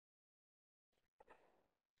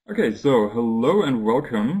Okay, so hello and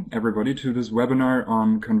welcome everybody to this webinar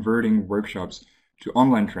on converting workshops to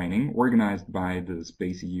online training organized by the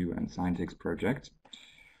SpaceEU and Scientix project.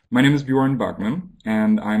 My name is Bjorn Bachmann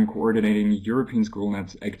and I'm coordinating European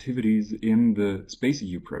SchoolNet's activities in the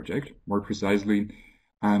SpaceEU project. More precisely,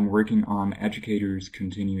 I'm working on educators'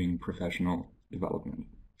 continuing professional development.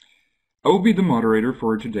 I will be the moderator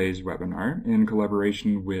for today's webinar in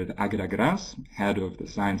collaboration with Agata Gras, head of the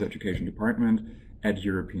Science Education Department at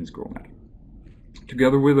European SchoolNet.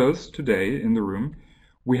 Together with us today in the room,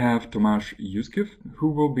 we have Tomasz Yuskiv,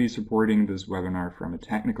 who will be supporting this webinar from a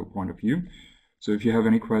technical point of view. So if you have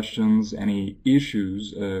any questions, any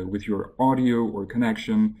issues with your audio or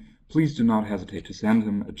connection, please do not hesitate to send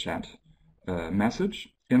him a chat message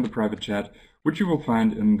in the private chat, which you will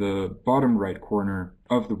find in the bottom right corner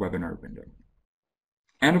of the webinar window.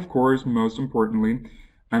 And of course, most importantly,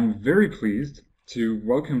 I'm very pleased to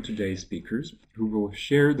welcome today's speakers who will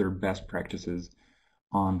share their best practices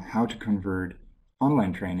on how to convert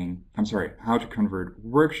how to convert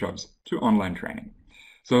workshops to online training.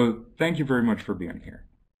 So thank you very much for being here.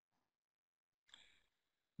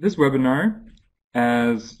 This webinar,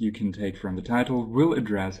 as you can take from the title, will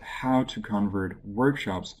address how to convert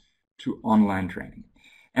workshops to online training.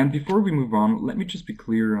 And before we move on, let me just be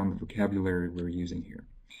clear on the vocabulary we're using here.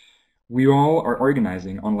 We all are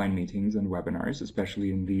organizing online meetings and webinars,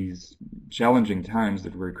 especially in these challenging times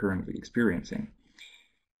that we're currently experiencing.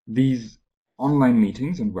 These online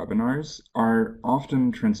meetings and webinars are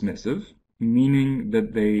often transmissive, meaning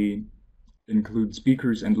that they include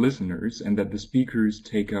speakers and listeners, and that the speakers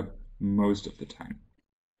take up most of the time.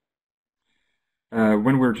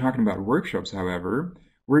 When we're talking about workshops, however,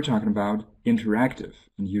 we're talking about interactive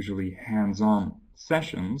and usually hands-on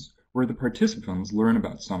sessions where the participants learn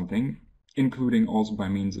about something, including also by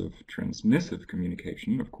means of transmissive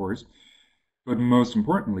communication, of course, but most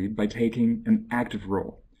importantly, by taking an active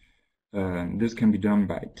role. This can be done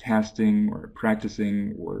by testing or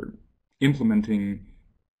practicing or implementing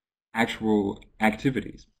actual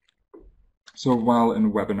activities. So while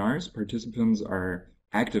in webinars, participants are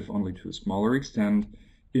active only to a smaller extent,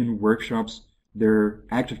 in workshops, their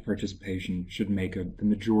active participation should make up the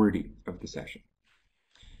majority of the session.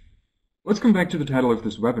 Let's come back to the title of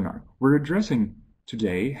this webinar. We're addressing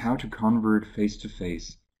today how to convert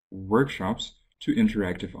face-to-face workshops to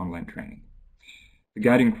interactive online training. The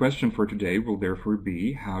guiding question for today will therefore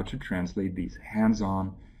be how to translate these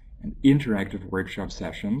hands-on and interactive workshop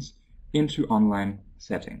sessions into online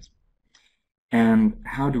settings. And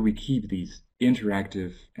how do we keep these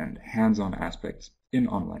interactive and hands-on aspects in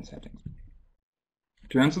online settings?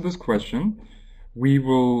 To answer this question, we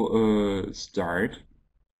will start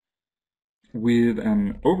with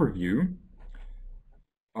an overview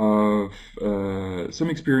of some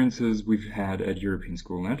experiences we've had at European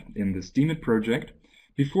SchoolNet in the STEAMIT project,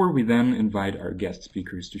 before we then invite our guest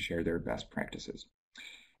speakers to share their best practices.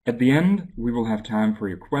 At the end, we will have time for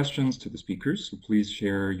your questions to the speakers, so please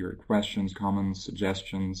share your questions, comments,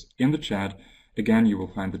 suggestions in the chat. Again, you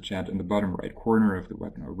will find the chat in the bottom right corner of the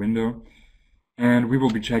webinar window, and we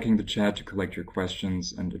will be checking the chat to collect your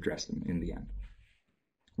questions and address them in the end.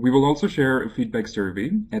 We will also share a feedback survey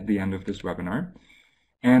at the end of this webinar,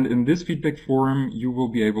 and in this feedback forum, you will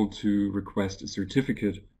be able to request a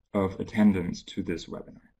certificate of attendance to this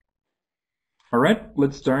webinar. All right,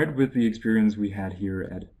 let's start with the experience we had here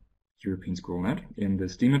at European SchoolNet in the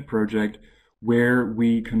STEAMIT project, where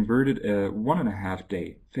we converted a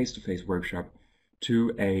 1.5-day face-to-face workshop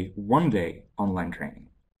to a 1-day online training.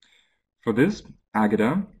 For this,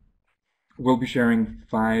 Agata will be sharing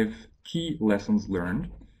 5 key lessons learned,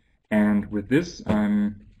 and with this,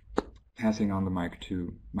 I'm passing on the mic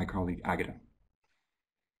to my colleague Agata.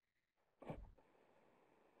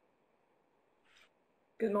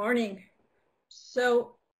 Good morning.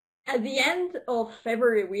 So at the end of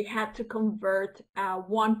February, we had to convert a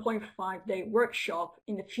 1.5-day workshop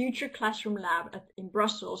in the Future Classroom Lab in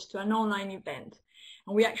Brussels to an online event.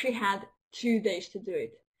 And we actually had 2 days to do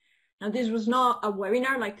it. Now, this was not a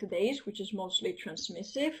webinar like today's, which is mostly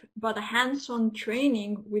transmissive, but a hands-on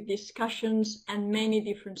training with discussions and many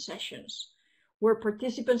different sessions, where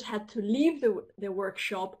participants had to leave the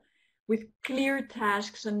workshop with clear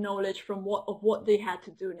tasks and knowledge of what they had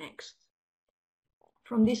to do next.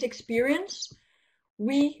 From this experience,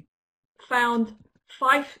 we found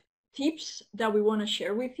 5 tips that we want to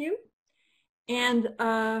share with you. And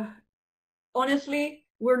honestly,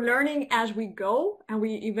 we're learning as we go, and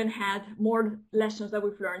we even had more lessons that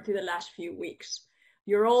we've learned in the last few weeks.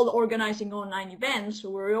 You're all organizing online events,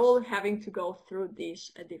 so we're all having to go through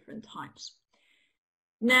these at different times.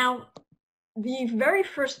 Now, the very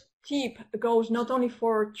first tip goes not only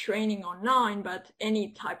for training online, but any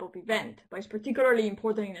type of event. But it's particularly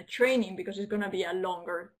important in a training because it's going to be a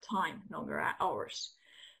longer time, longer hours.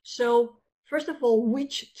 So first of all,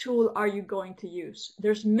 which tool are you going to use?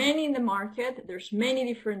 There's many in the market, there's many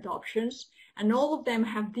different options, and all of them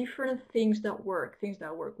have different things that work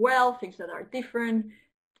well, things that are different,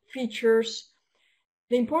 features.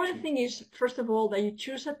 The important thing is, first of all, that you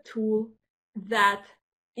choose a tool that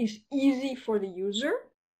is easy for the user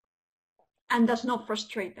and does not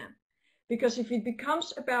frustrate them. Because if it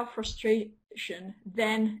becomes about frustration,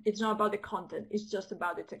 then it's not about the content, it's just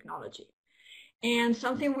about the technology. And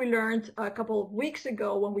something we learned a couple of weeks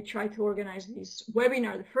ago when we tried to organize this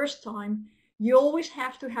webinar the first time, you always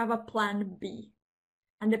have to have a plan B.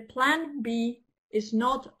 And the plan B is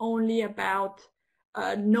not only about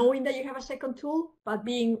knowing that you have a second tool, but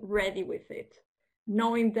being ready with it.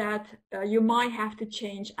 Knowing that you might have to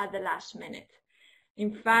change at the last minute.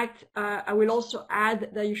 In fact, I will also add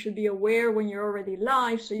that you should be aware when you're already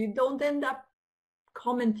live, so you don't end up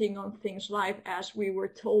commenting on things live as we were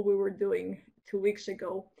told we were doing 2 weeks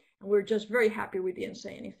ago, and we're just very happy we didn't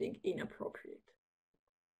say anything inappropriate.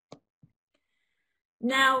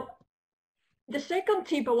 Now, the second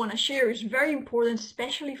tip I want to share is very important,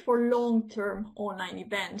 especially for long-term online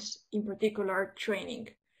events, in particular training,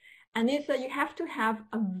 and it's that you have to have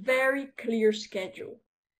a very clear schedule.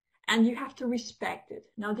 And you have to respect it.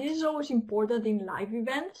 Now, this is always important in live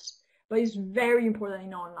events, but it's very important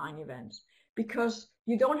in online events because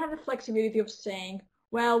you don't have the flexibility of saying,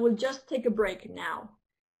 well, we'll just take a break now,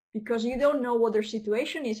 because you don't know what their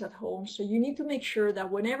situation is at home. So you need to make sure that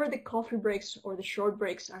whenever the coffee breaks or the short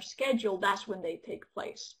breaks are scheduled, that's when they take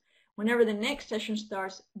place. Whenever the next session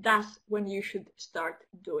starts, that's when you should start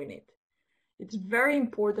doing it. It's very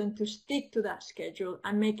important to stick to that schedule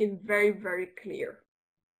and make it very, very clear.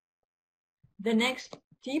 The next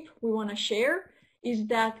tip we want to share is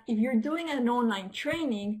that if you're doing an online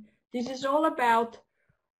training, this is all about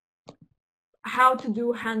how to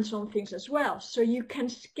do hands-on things as well. So you can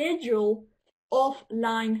schedule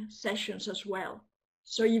offline sessions as well.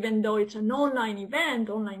 So even though it's an online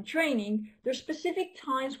event, online training, there's specific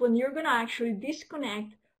times when you're going to actually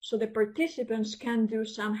disconnect so the participants can do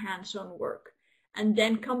some hands-on work and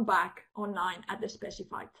then come back online at the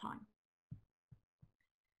specified time.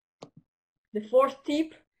 The fourth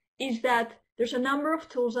tip is that there's a number of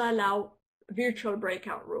tools that allow virtual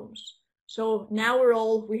breakout rooms. So now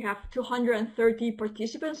we have 230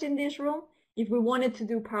 participants in this room. If we wanted to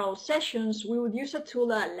do parallel sessions, we would use a tool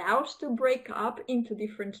that allows to break up into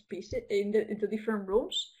different pieces, into different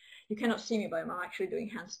rooms. You cannot see me, but I'm actually doing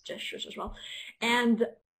hand gestures as well. And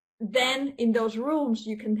then in those rooms,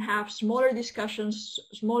 you can have smaller discussions,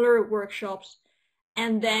 smaller workshops,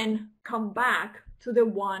 and then come back to the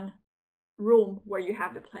one room where you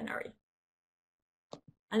have the plenary.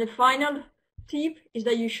 And the final tip is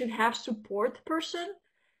that you should have support person.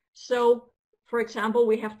 So for example,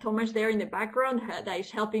 we have Thomas there in the background that is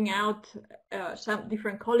helping out some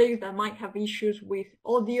different colleagues that might have issues with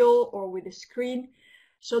audio or with the screen.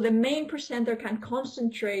 So the main presenter can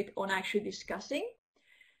concentrate on actually discussing.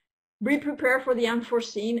 Be prepared for the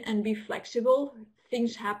unforeseen and be flexible.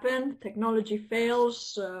 Things happen, technology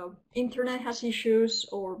fails, internet has issues,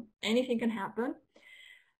 or anything can happen.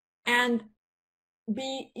 And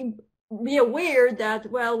be aware that,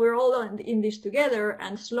 well, we're all in this together,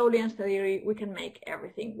 and slowly and steadily we can make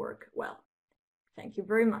everything work well. Thank you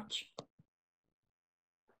very much.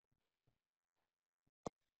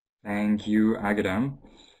 Thank you, Agata.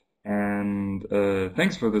 And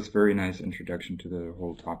thanks for this very nice introduction to the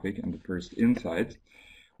whole topic and the first insights.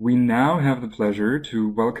 We now have the pleasure to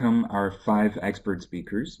welcome our 5 expert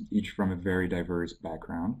speakers, each from a very diverse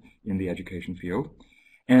background in the education field.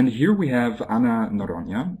 And here we have Ana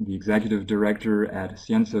Noronha, the Executive Director at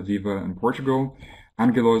Ciência Viva in Portugal,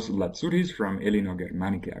 Angelos Latsouris from Elino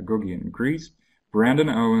Germanica Agogi in Greece, Brandon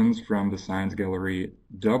Owens from the Science Gallery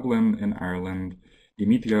Dublin in Ireland,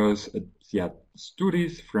 Dimitrios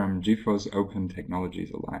Tsiatstouris from GIFOS Open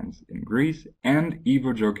Technologies Alliance in Greece, and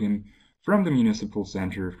Ivo Jokin from the Municipal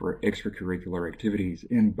Center for Extracurricular Activities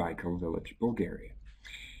in Baikal Village, Bulgaria.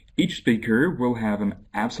 Each speaker will have an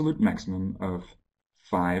absolute maximum of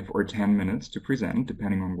 5 or 10 minutes to present,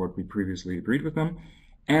 depending on what we previously agreed with them,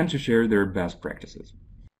 and to share their best practices.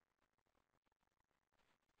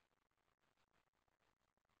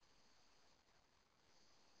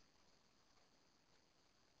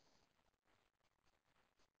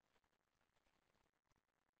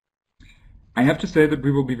 I have to say that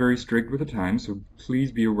we will be very strict with the time, so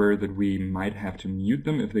please be aware that we might have to mute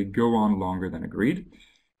them if they go on longer than agreed.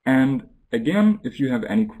 And Again, if you have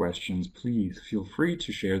any questions, please feel free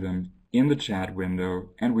to share them in the chat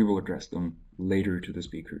window, and we will address them later to the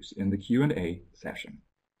speakers in the Q&A session.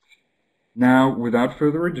 Now, without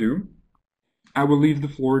further ado, I will leave the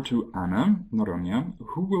floor to Anna Noronha,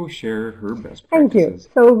 who will share her best practices. Thank you.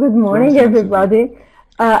 So good morning, everybody.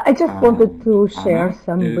 I just wanted to share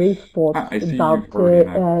some brief thoughts about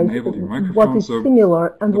what is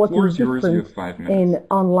similar and what is different in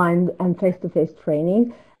online and face-to-face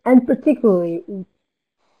training, and particularly.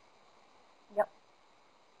 Yep.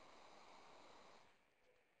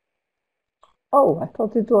 Oh, I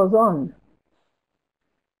thought it was on.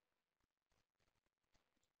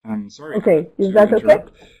 I'm sorry. Okay, is that okay?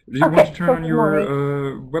 Do you want to turn on your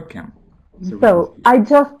webcam? So I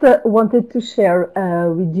just wanted to share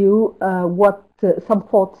with you some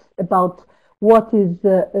thoughts about what we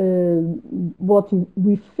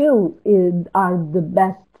feel are the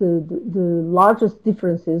best, the largest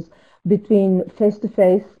differences between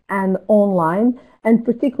face-to-face and online, and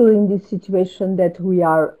particularly in this situation that we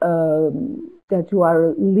are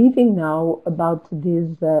living now about this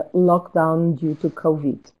lockdown due to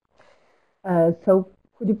COVID. So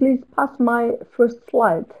could you please pass my first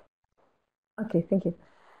slide? Okay, thank you.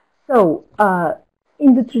 So,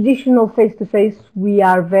 in the traditional face-to-face, we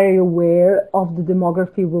are very aware of the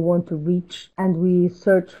demography we want to reach, and we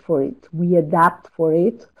search for it. We adapt for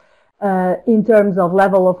it in terms of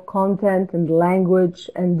level of content and language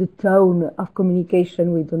and the tone of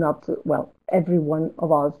communication. We do not, well, every one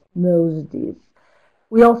of us knows this.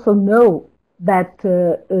 We also know that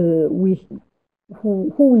who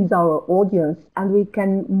is our audience, and we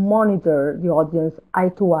can monitor the audience eye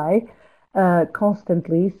to eye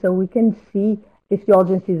constantly, so we can see if the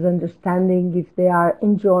audience is understanding, if they are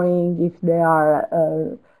enjoying, if they are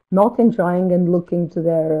not enjoying and looking to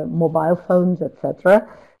their mobile phones, etc.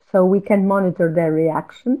 So we can monitor their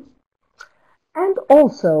reactions. And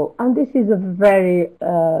also, and this is a very,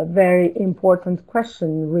 very important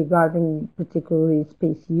question regarding particularly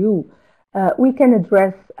SpaceEU, we can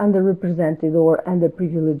address underrepresented or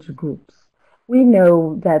underprivileged groups. We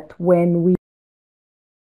know that when we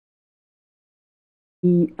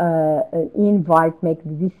invite, make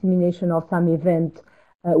the dissemination of some event,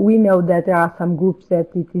 we know that there are some groups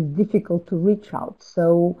that it is difficult to reach out.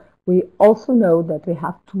 So we also know that we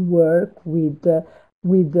have to work with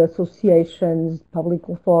associations, public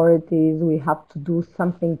authorities. We have to do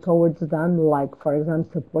something towards them, like, for example,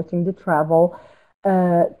 supporting the travel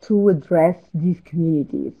to address these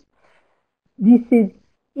communities. This is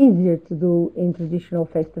easier to do in traditional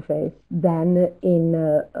face-to-face than in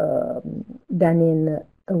a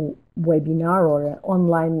webinar or an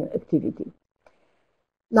online activity.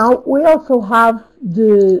 Now, we also have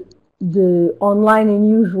the online in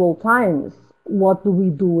usual times. What do?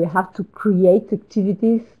 We have to create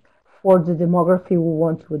activities for the demography we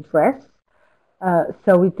want to address.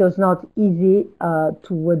 So it is not easy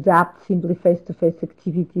to adapt simply face-to-face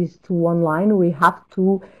activities to online. We have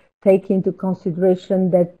to take into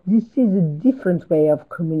consideration that this is a different way of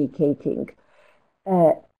communicating.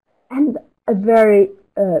 And a very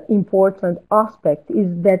important aspect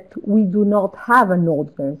is that we do not have an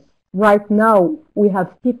audience. Right now, we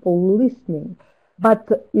have people listening, but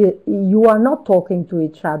you are not talking to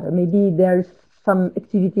each other. Maybe there is some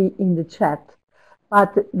activity in the chat,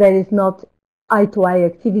 but there is not eye-to-eye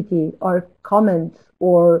activity or comments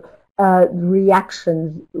or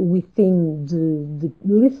reactions within the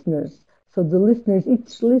listeners. So the listeners,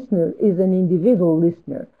 each listener is an individual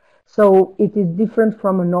listener. So it is different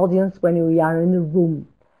from an audience when we are in a room.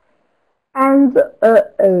 And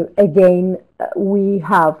again, we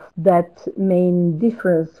have that main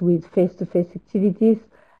difference with face-to-face activities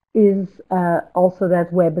is also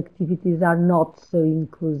that web activities are not so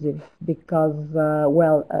inclusive because,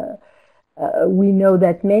 we know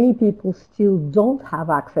that many people still don't have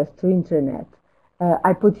access to internet.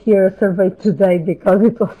 I put here a survey today because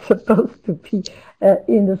it was supposed to be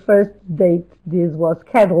in the first date this was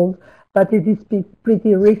scheduled, but it is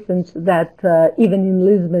pretty recent that even in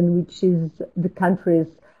Lisbon, which is the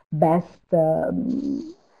country's best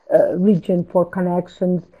region for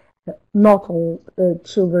connections, not all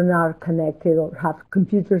children are connected or have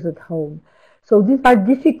computers at home. So these are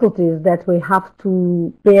difficulties that we have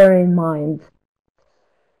to bear in mind.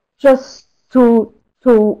 Just to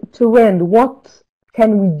end, what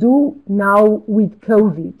can we do now with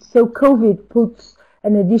COVID? So COVID puts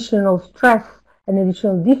an additional stress, an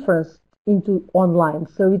additional difference into online.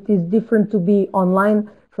 So it is different to be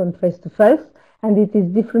online from face-to-face, and it is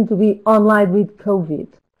different to be online with COVID.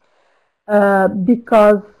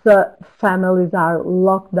 Because families are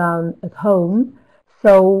locked down at home,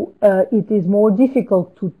 So it is more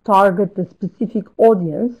difficult to target a specific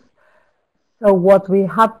audience. So what we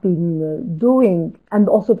have been doing, and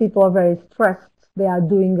also people are very stressed, they are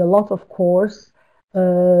doing a lot of course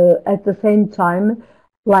at the same time,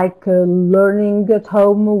 like learning at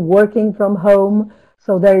home, working from home.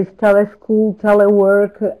 So there is teleschool,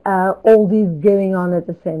 telework, all these going on at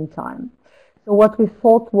the same time. So what we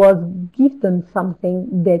thought was give them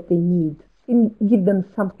something that they need, give them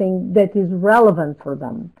something that is relevant for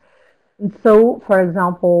them. And so, for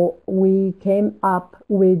example, we came up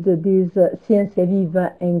with this Ciência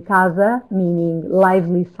Viva em Casa, meaning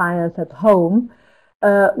lively science at home,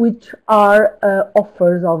 which are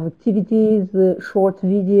offers of activities, short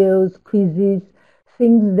videos, quizzes,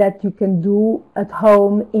 things that you can do at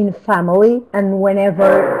home in family and whenever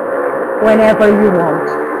you want.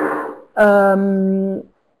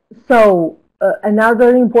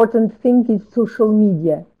 Another important thing is social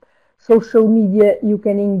media. Social media, you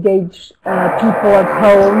can engage people at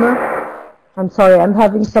home. I'm sorry, I'm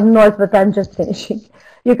having some noise, but I'm just finishing.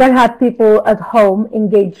 You can have people at home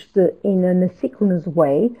engaged in an asynchronous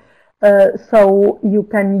way. So you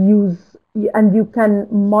can use, and you can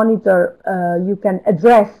monitor, you can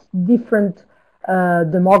address different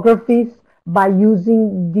demographics by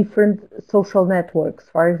using different social networks.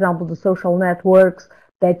 For example, the social networks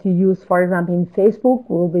that you use, for example, in Facebook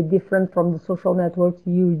will be different from the social networks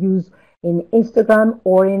you use in Instagram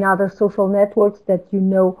or in other social networks that you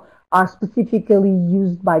know are specifically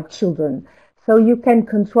used by children. So you can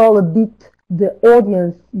control a bit the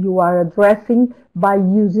audience you are addressing by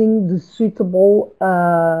using the suitable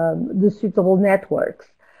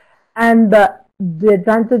networks. And the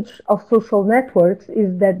advantage of social networks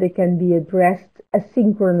is that they can be addressed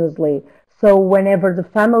asynchronously. So whenever the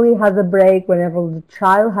family has a break, whenever the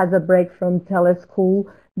child has a break from teleschool,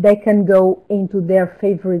 they can go into their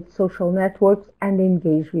favorite social networks and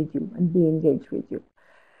engage with you and be engaged with you.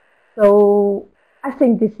 So I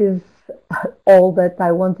think this is all that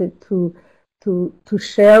I wanted to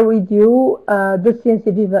share with you. The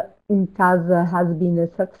Ciência Viva in Casa has been a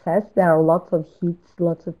success. There are lots of hits,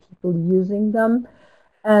 lots of people using them.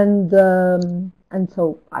 And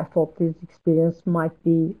so I thought this experience might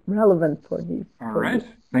be relevant for this. All right.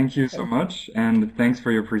 Thank you so much. And thanks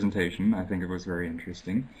for your presentation. I think it was very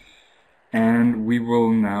interesting. And we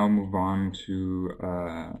will now move on to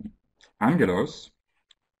Angelos.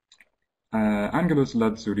 Angelos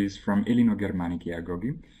Latsouris from Elino Germaniki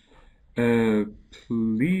Agogi.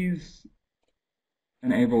 Please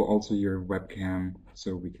enable also your webcam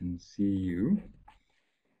so we can see you.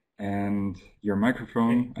 And your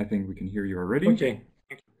microphone, I think we can hear you already. Okay.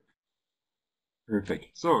 Perfect.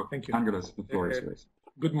 So, thank you. Angelos, the floor is yours.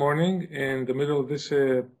 Good morning. In the middle of this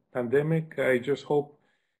pandemic, I just hope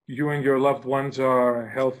you and your loved ones are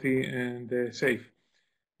healthy and safe.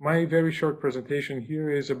 My very short presentation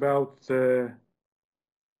here is about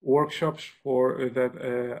workshops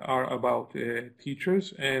that are about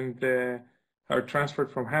teachers and are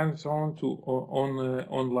transferred from hands-on to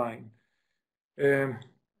online.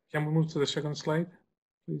 Can we move to the second slide,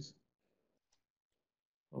 please?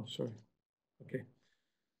 Oh, sorry. Okay.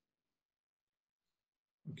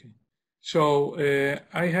 Okay. So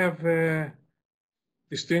I have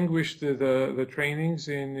distinguished the trainings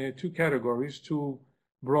in two categories, two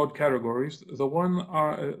broad categories. The one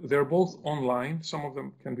they're both online. Some of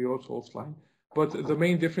them can be also offline, but the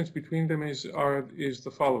main difference between them is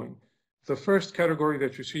the following. The first category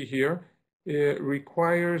that you see here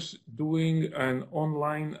requires doing an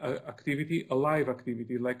online activity, a live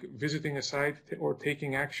activity, like visiting a site or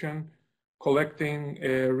taking action, collecting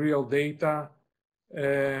real data,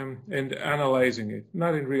 and analyzing it.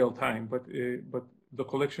 Not in real time, but the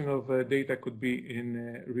collection of data could be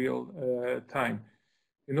in real time.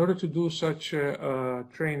 In order to do such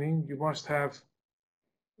training, you must have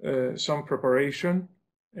some preparation,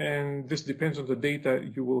 and this depends on the data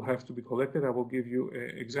you will have to be collected. I will give you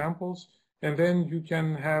examples. And then you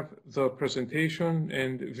can have the presentation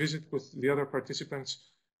and visit with the other participants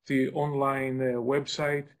the online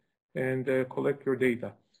website and collect your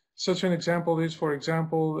data. Such an example is, for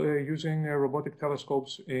example, using robotic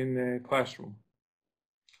telescopes in a classroom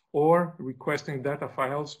or requesting data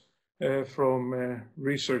files from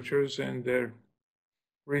researchers and their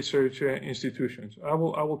research institutions. I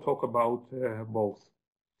will talk about both.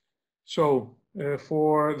 So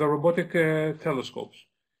for the robotic telescopes,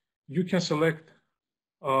 you can select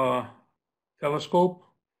a telescope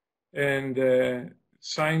and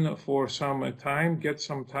sign for some time, get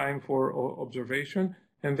some time for observation,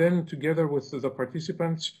 and then together with the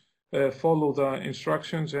participants, follow the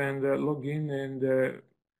instructions and log in and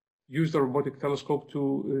use the robotic telescope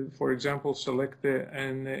to, for example, select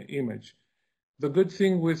an image. The good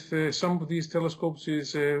thing with some of these telescopes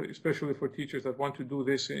is, especially for teachers that want to do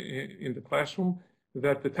this in the classroom,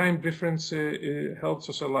 that the time difference helps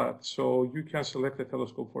us a lot. So you can select a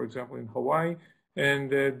telescope, for example, in Hawaii, and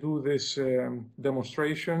do this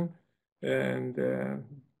demonstration and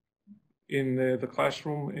in the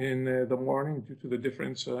classroom in the morning due to the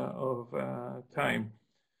difference of time.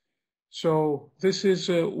 So this is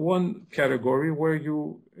one category where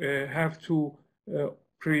you have to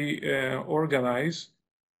pre-organize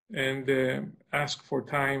and ask for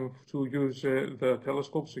time to use the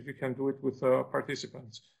telescope so you can do it with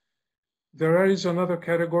participants. There is another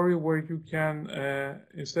category where you can,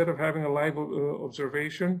 instead of having a live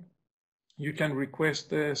observation, you can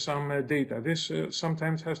request some data. This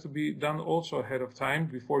sometimes has to be done also ahead of time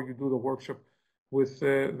before you do the workshop with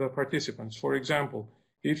the participants. For example,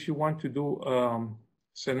 if you want to do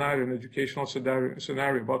an educational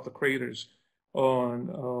scenario about the craters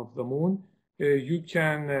of the moon, you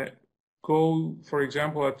can go, for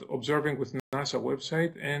example, at Observing with NASA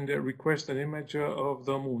website and request an image of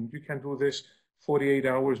the moon. You can do this 48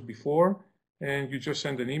 hours before, and you just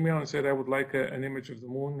send an email and say, I would like an image of the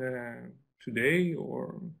moon today,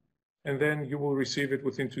 and then you will receive it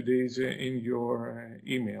within 2 days in your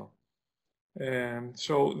email.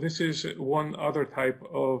 So this is one other type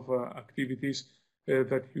of activities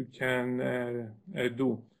that you can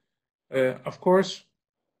do. Of course,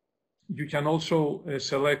 you can also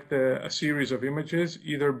select a series of images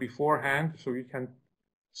either beforehand, so you can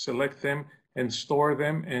select them and store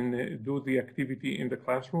them and do the activity in the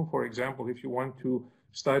classroom. For example, if you want to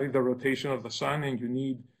study the rotation of the sun and you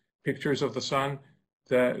need pictures of the sun,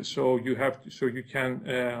 so you can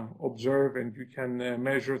observe and you can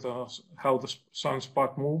measure how the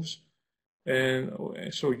sunspot moves, and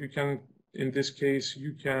so you can, in this case,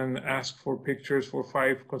 you can ask for pictures for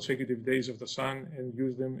 5 consecutive days of the sun and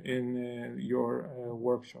use them in your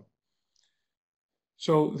workshop.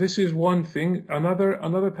 So this is one thing.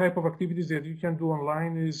 Another type of activities that you can do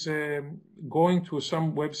online is going to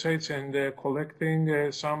some websites and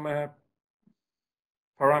collecting some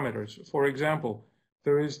parameters. For example,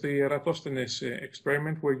 there is the Eratosthenes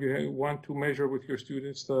experiment where you want to measure with your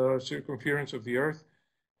students the circumference of the Earth.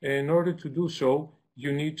 In order to do so,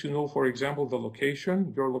 you need to know, for example, the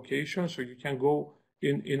location, your location. So you can go,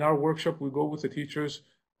 in our workshop, we go with the teachers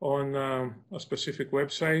on a specific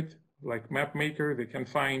website like MapMaker. They can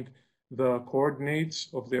find the coordinates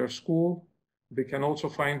of their school. They can also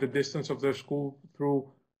find the distance of their school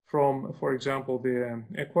from, for example, the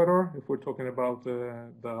Ecuador, if we're talking about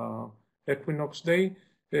the equinox day.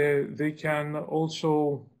 They can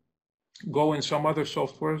also go in some other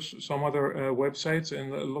softwares, some other websites,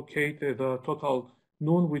 and locate the total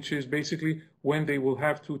noon, which is basically when they will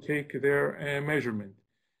have to take their measurement.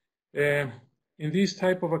 In these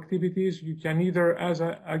type of activities, you can either, as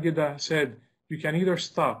Ageda said, you can either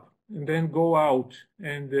stop and then go out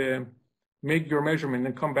and make your measurement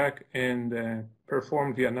and come back and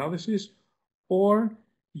perform the analysis, or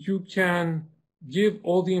you can give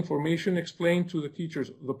all the information, explain to the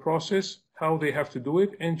teachers the process, how they have to do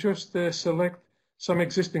it, and just select some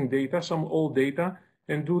existing data, some old data,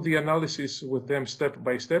 and do the analysis with them step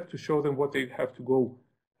by step to show them what they have to go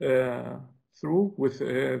through with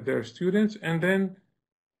their students. And then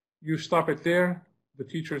you stop it there. The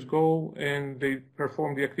teachers go and they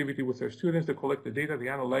perform the activity with their students. They collect the data, they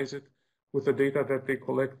analyze it with the data that they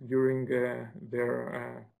collect during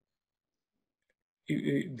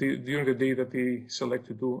during the day that they select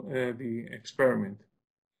to do the experiment.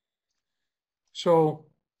 So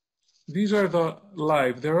these are the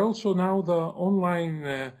live. There are also now the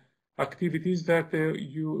online activities that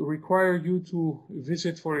require you to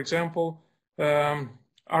visit, for example,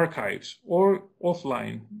 archives or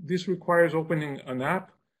offline. This requires opening an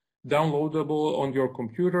app, downloadable on your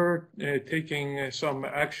computer, taking some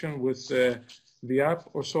action with the app,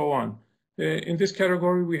 or so on. In this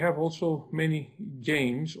category, we have also many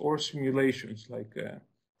games or simulations, like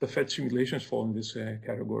the FED simulations fall in this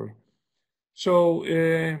category. So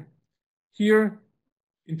here,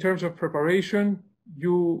 in terms of preparation,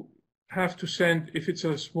 you have to send, if it's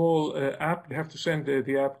a small app, you have to send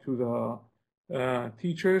the app to the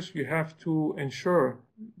teachers. You have to ensure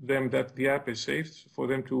them that the app is safe for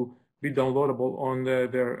them to be downloadable on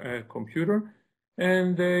their computer.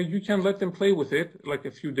 And you can let them play with it like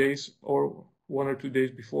a few days or 1 or 2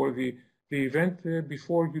 days before the event,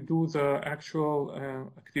 before you do the actual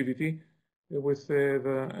activity with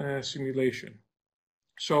the simulation.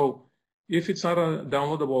 So if it's not a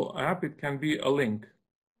downloadable app, it can be a link.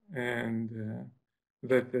 And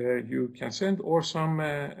that you can send, or some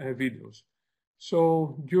videos.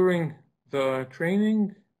 So during the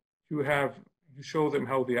training, you show them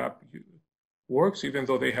how the app works, even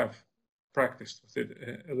though they have practiced with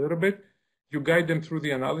it a little bit. You guide them through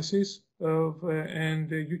the analysis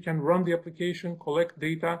and you can run the application, collect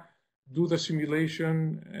data, do the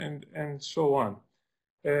simulation, and so on.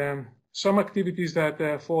 Some activities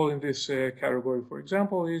that fall in this category, for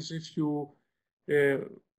example, is if you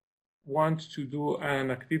want to do an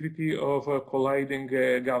activity of colliding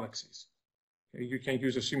galaxies. You can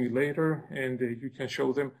use a simulator and you can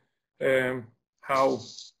show them how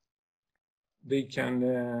they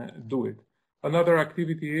can do it. Another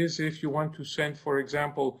activity is if you want to send, for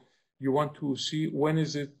example, you want to see when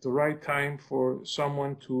is it the right time for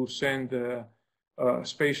someone to send a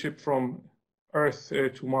spaceship from Earth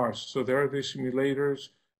to Mars. So there are these simulators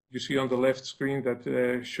you see on the left screen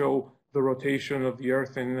that show the rotation of the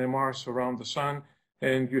Earth and Mars around the Sun,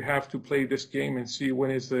 and you have to play this game and see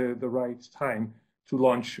when is the right time to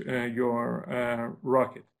launch your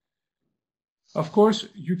rocket. Of course,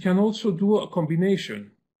 you can also do a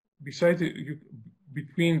combination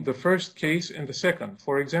between the first case and the second.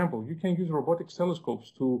 For example, you can use robotics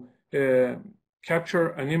telescopes to capture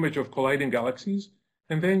an image of colliding galaxies,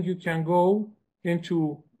 and then you can go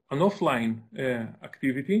into an offline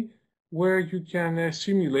activity where you can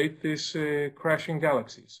simulate these crashing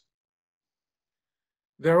galaxies.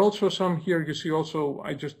 There are also some here, you see also,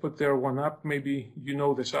 I just put there one app, maybe you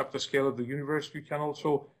know this app, The Scale of the Universe. You can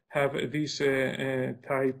also have these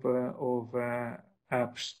type of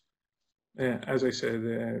apps, as I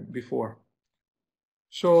said before.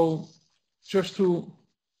 So just to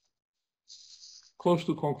close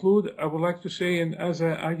to conclude, I would like to say, and as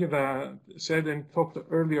Agida said and talked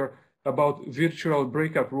earlier about virtual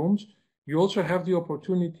breakout rooms, you also have the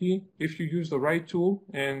opportunity, if you use the right tool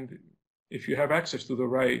and if you have access to the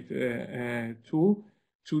right tool,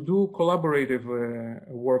 to do collaborative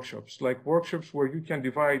workshops, like workshops where you can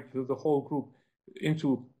divide the whole group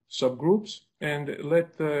into subgroups and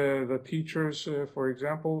let the teachers, for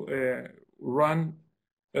example, run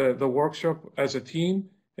the workshop as a team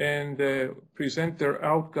and present their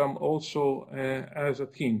outcome also as a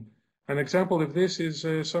team. An example of this is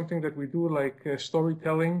something that we do, like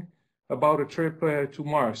storytelling about a trip to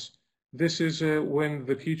Mars. This is when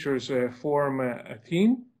the teachers form a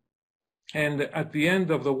team, and at the end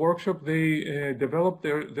of the workshop, they develop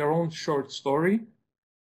their own short story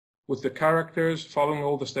with the characters following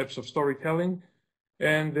all the steps of storytelling,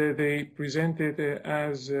 and they present it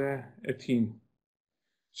as a team.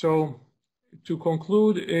 So to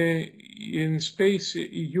conclude, in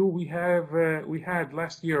SpaceEU, we had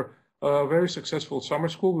last year a very successful summer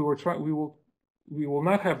school. We will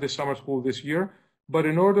not have this summer school this year, but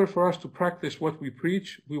in order for us to practice what we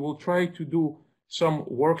preach, we will try to do some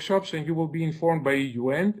workshops, and you will be informed by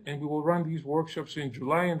EUN, and we will run these workshops in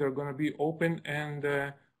July, and they're going to be open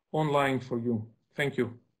and online for you. Thank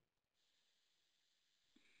you.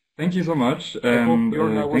 Thank you so much, and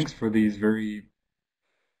thanks for these very...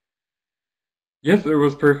 Yes, it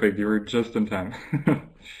was perfect. You were just in time.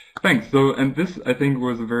 Thanks. So, and this, I think,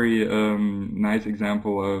 was a very nice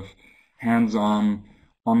example of hands-on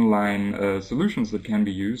online solutions that can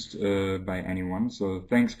be used by anyone. So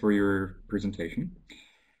thanks for your presentation.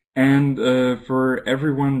 And for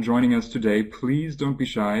everyone joining us today, please don't be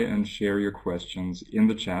shy and share your questions in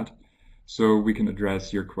the chat so we can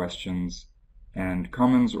address your questions and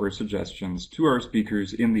comments or suggestions to our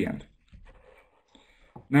speakers in the end.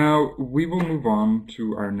 Now, we will move on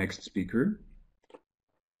to our next speaker,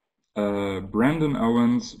 Brandon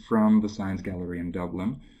Owens from the Science Gallery in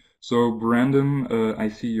Dublin. So, Brandon, I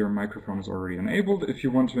see your microphone is already enabled. If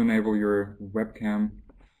you want to enable your webcam,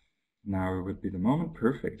 now would be the moment.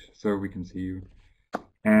 Perfect. So we can see you.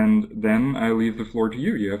 And then I leave the floor to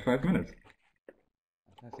you. You have 5 minutes.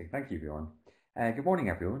 Fantastic. Thank you, Bjorn. Good morning,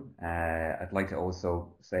 everyone. I'd like to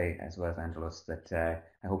also say, as well as Angelos, that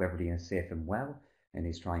I hope everybody is safe and well in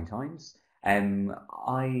these trying times.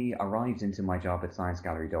 I arrived into my job at Science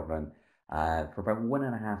Gallery Dublin for about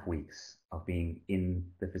 1.5 weeks of being in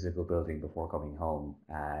the physical building before coming home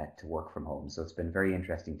to work from home. So it's been a very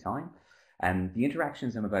interesting time. The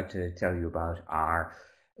interactions I'm about to tell you about are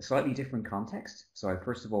a slightly different context. So I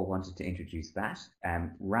first of all wanted to introduce that.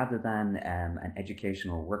 Rather than an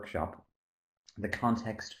educational workshop, the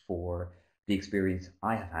context for the experience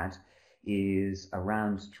I have had is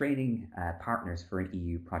around training partners for an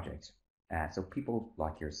EU project. So people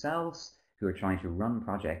like yourselves who are trying to run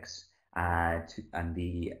projects, and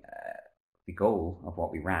the goal of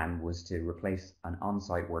what we ran was to replace an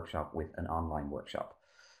on-site workshop with an online workshop.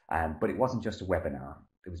 But it wasn't just a webinar.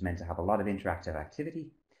 It was meant to have a lot of interactive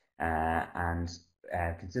activity and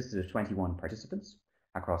consisted of 21 participants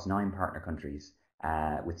across 9 partner countries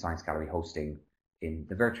with Science Gallery hosting in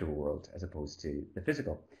the virtual world as opposed to the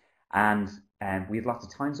physical. And we had lots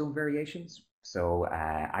of time zone variations. So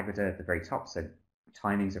Agatha at the very top said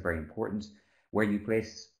timings are very important. Where you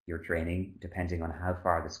place your training, depending on how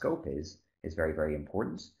far the scope is very, very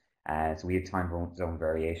important. So we had time zone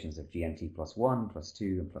variations of GMT +1,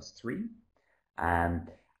 +2, and +3.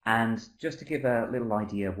 And just to give a little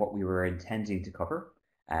idea of what we were intending to cover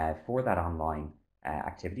for that online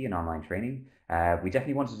activity and online training, we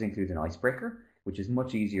definitely wanted to include an icebreaker, which is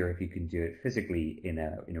much easier if you can do it physically in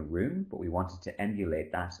a room, but we wanted to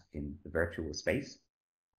emulate that in the virtual space.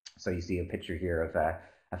 So you see a picture here of a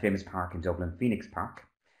famous park in Dublin, Phoenix Park.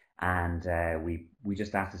 And we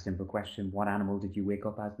just asked a simple question: what animal did you wake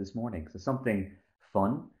up as this morning? So something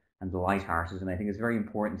fun and light-hearted, and I think it's very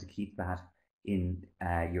important to keep that in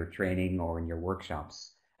your training or in your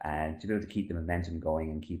workshops to be able to keep the momentum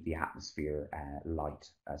going and keep the atmosphere light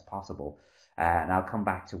as possible. And I'll come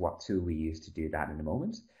back to what tool we use to do that in a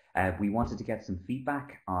moment. We wanted to get some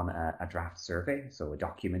feedback on a draft survey, so a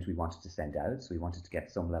document we wanted to send out, so we wanted to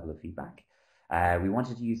get some level of feedback. We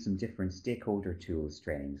wanted to use some different stakeholder tools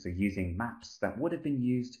training, so using maps that would have been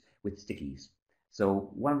used with stickies.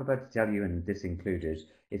 So what I'm about to tell you, and this included,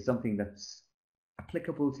 is something that's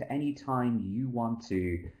applicable to any time you want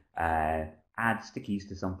to add stickies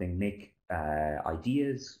to something, make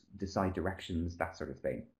ideas, decide directions, that sort of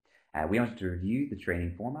thing. We wanted to review the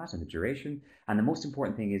training format and the duration, and the most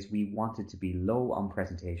important thing is we wanted to be low on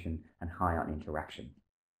presentation and high on interaction.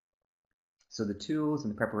 So the tools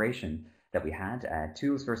and the preparation that we had,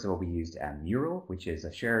 tools, first of all, we used Mural, which is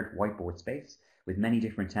a shared whiteboard space with many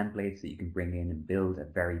different templates that you can bring in and build a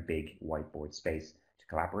very big whiteboard space to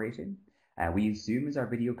collaborate in. We used Zoom as our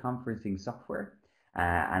video conferencing software,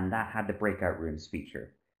 and that had the breakout rooms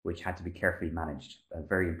feature, which had to be carefully managed. A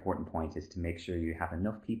very important point is to make sure you have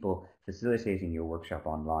enough people facilitating your workshop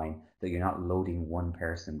online that you're not loading one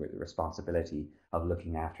person with the responsibility of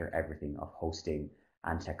looking after everything, of hosting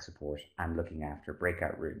and tech support and looking after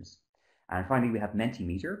breakout rooms. And finally, we have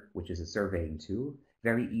Mentimeter, which is a surveying tool,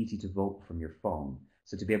 very easy to vote from your phone.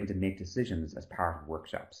 So to be able to make decisions as part of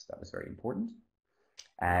workshops, that was very important.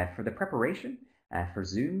 For the preparation, for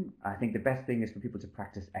Zoom, I think the best thing is for people to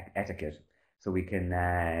practice etiquette. So we can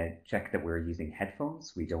check that we're using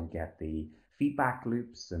headphones, we don't get the feedback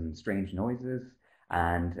loops and strange noises,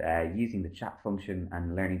 and using the chat function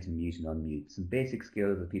and learning to mute and unmute. Some basic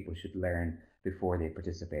skills that people should learn before they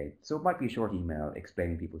participate. So it might be a short email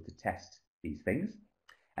explaining people to test these things.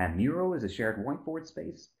 Mural is a shared whiteboard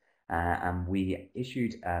space, and we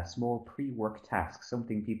issued a small pre-work task,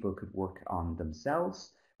 something people could work on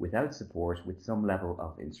themselves without support, with some level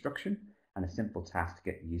of instruction and a simple task to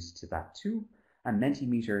get used to that too. And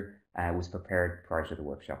Mentimeter was prepared prior to the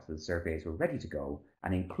workshop, so the surveys were ready to go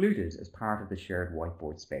and included as part of the shared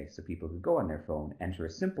whiteboard space, so people could go on their phone, enter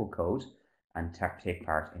a simple code, and take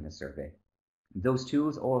part in a survey. Those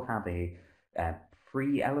tools all have a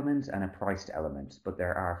free element and a priced element, but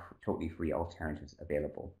there are totally free alternatives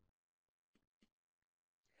available.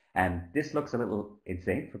 This looks a little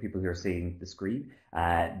insane for people who are seeing the screen.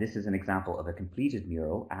 This is an example of a completed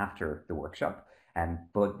mural after the workshop.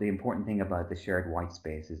 But the important thing about the shared white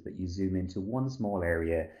space is that you zoom into one small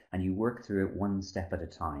area and you work through it one step at a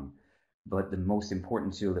time. But the most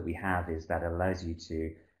important tool that we have is that it allows you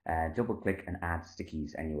to double click and add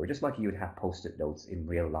stickies anywhere, just like you would have post-it notes in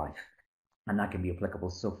real life. And that can be applicable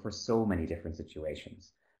for so many different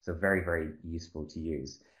situations. So very, very useful to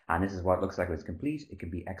use. And this is what it looks like when it's complete. It can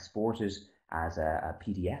be exported as a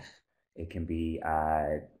PDF. It can be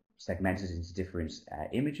segmented into different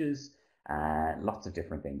images, lots of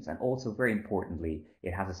different things. And also, very importantly,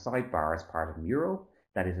 it has a sidebar as part of Mural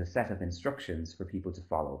that is a set of instructions for people to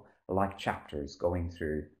follow, like chapters going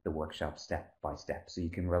through the workshop step by step. So you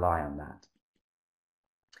can rely on that.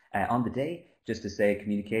 On the day, just to say,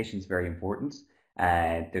 communication is very important.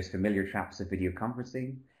 There's familiar traps of video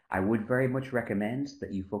conferencing. I would very much recommend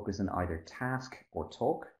that you focus on either task or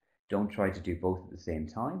talk. Don't try to do both at the same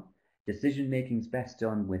time. Decision making is best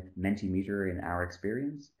done with Mentimeter in our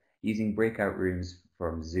experience. Using breakout rooms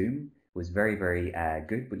from Zoom was very, very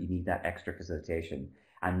good, but you need that extra facilitation.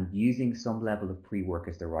 And using some level of pre-work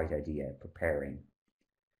is the right idea, preparing.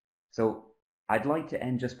 So I'd like to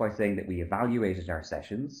end just by saying that we evaluated our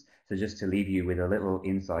sessions. So just to leave you with a little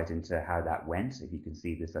insight into how that went, if you can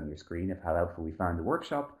see this on your screen, of how helpful we found the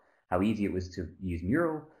workshop, how easy it was to use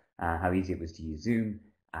Mural, how easy it was to use Zoom,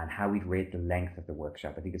 and how we'd rate the length of the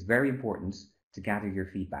workshop. I think it's very important to gather your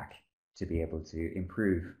feedback. to be able to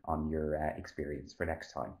improve on your experience for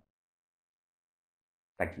next time.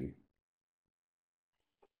 Thank you.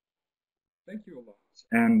 Thank you a lot.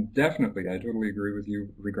 And definitely, I totally agree with you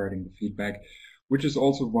regarding the feedback, which is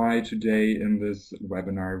also why today in this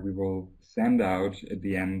webinar, we will send out at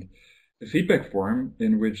the end a feedback form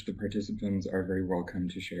in which the participants are very welcome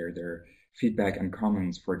to share their feedback and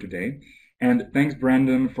comments for today. And thanks,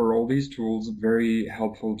 Brandon, for all these tools. Very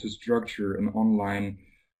helpful to structure an online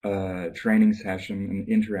training session, an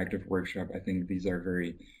interactive workshop. I think these are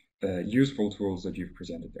very useful tools that you've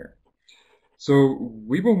presented there. So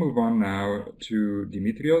we will move on now to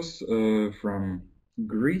Dimitrios from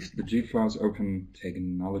Greece, the GFOS Open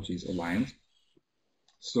Technologies Alliance.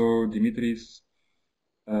 So Dimitris,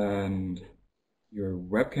 and your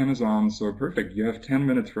webcam is on, so perfect. You have 10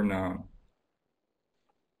 minutes from now on.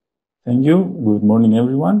 Thank you. Good morning,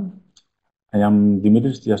 everyone. I am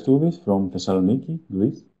Dimitris Tiastoudis from Thessaloniki,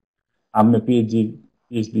 Greece. I'm a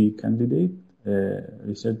PhD candidate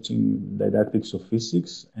researching didactics of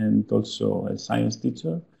physics and also a science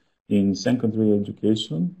teacher in secondary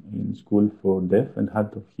education in School for Deaf and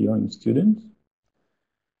Hard of Hearing students.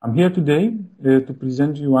 I'm here today to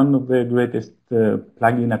present you one of the greatest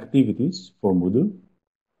plugin activities for Moodle,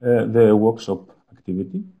 the workshop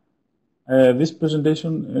activity. This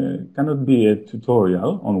presentation cannot be a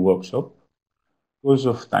tutorial on workshop because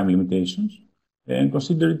of time limitations, and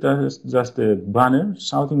consider it as just a banner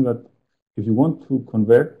shouting that if you want to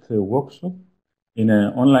convert a workshop in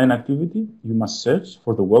an online activity, you must search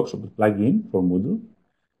for the workshop plugin for Moodle,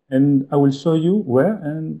 and I will show you where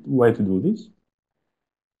and why to do this.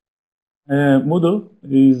 Moodle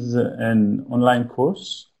is an online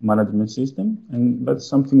course management system, and that's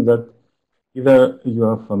something that either you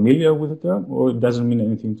are familiar with the term or it doesn't mean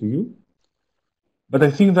anything to you. But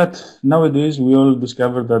I think that nowadays we all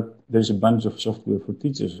discover that there's a bunch of software for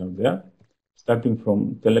teachers out there, starting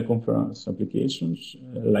from teleconference applications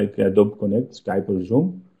like Adobe Connect, Skype or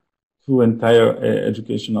Zoom, to entire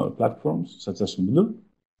educational platforms such as Moodle.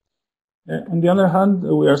 On the other hand,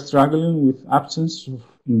 we are struggling with absence of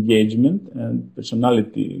engagement and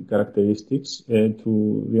personality characteristics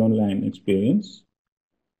to the online experience.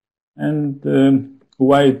 And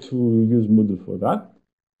why to use Moodle for that?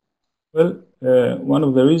 Well, one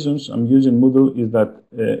of the reasons I'm using Moodle is that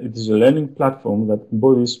it is a learning platform that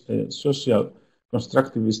embodies a social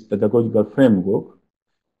constructivist pedagogical framework.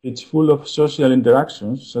 It's full of social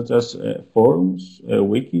interactions such as forums,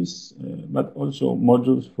 wikis, but also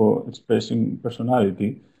modules for expressing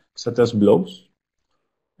personality such as blogs.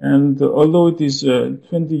 And although it is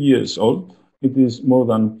 20 years old, it is more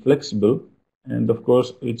than flexible, and of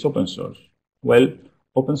course it's open source. Well,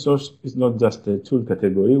 open source is not just a tool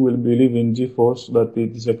category. We believe in GFOS that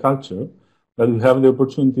it is a culture that we have the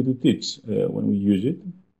opportunity to teach when we use it.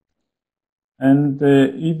 And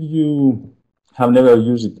if you have never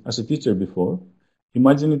used it as a teacher before,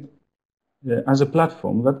 imagine it as a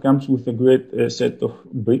platform that comes with a great set of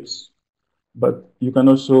bricks, but you can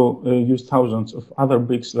also use thousands of other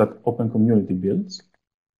bricks that Open Community builds.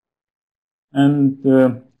 And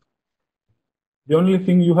the only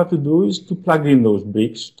thing you have to do is to plug in those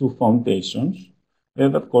bricks to foundations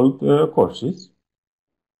that are called courses.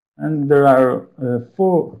 And there are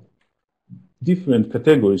 4 different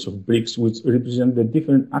categories of bricks which represent the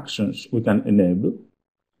different actions we can enable.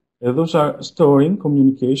 Those are storing,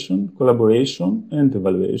 communication, collaboration, and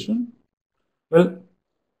evaluation. Well,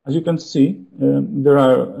 as you can see, there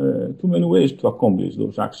are too many ways to accomplish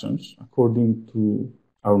those actions according to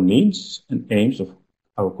our needs and aims of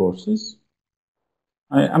our courses.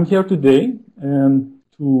 I'm here today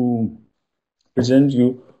to present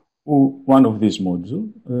you one of these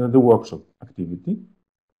modules, the workshop activity.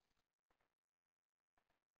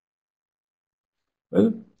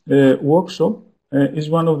 Well, workshop is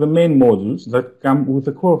one of the main modules that come with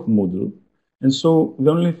the core of Moodle, and so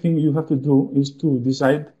the only thing you have to do is to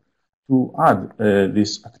decide to add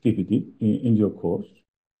this activity in your course.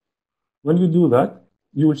 When you do that,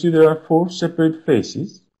 you will see there are 4 separate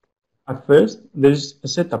phases. At first, there is a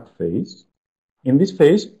setup phase. In this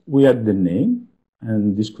phase, we add the name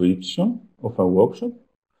and description of our workshop.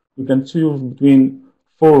 We can choose between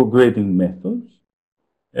 4 grading methods.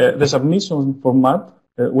 The submission format,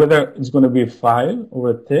 whether it's going to be a file or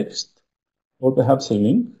a text or perhaps a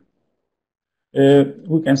link.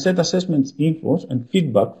 We can set assessments infos and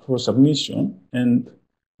feedback for submission and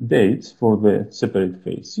dates for the separate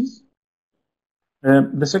phases.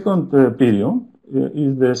 The second period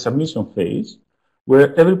is the submission phase,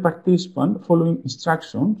 where every participant following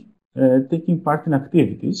instructions taking part in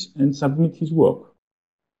activities and submit his work.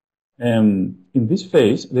 In this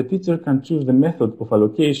phase, the teacher can choose the method of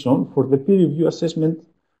allocation for the peer review assessment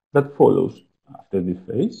that follows after this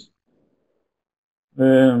phase.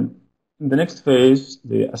 In the next phase,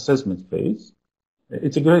 the assessment phase,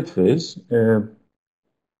 it's a great phase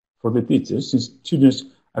for the teachers, since students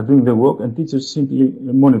are doing the work and teachers simply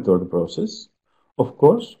monitor the process. Of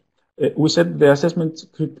course, we set the assessment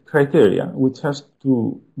criteria, which has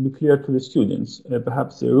to be clear to the students,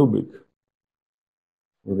 perhaps a rubric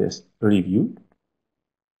for this review.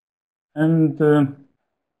 And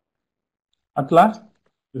at last,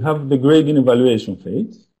 we have the grading evaluation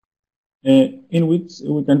phase, in which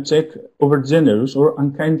we can check over generous or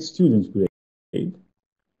unkind students' grade.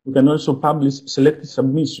 We can also publish selected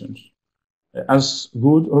submissions as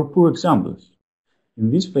good or poor examples. In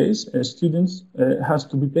this phase, students has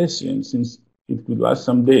to be patient, since it could last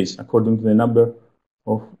some days according to the number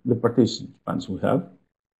of the participants we have.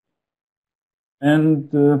 And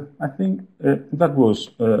I think that was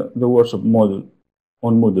the workshop model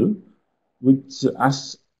on Moodle, which,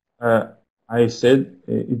 as I said,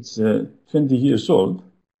 it's 20 years old,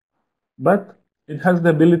 but it has the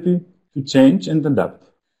ability to change and adapt.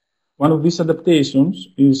 One of these adaptations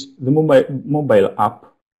is the mobile app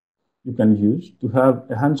you can use to have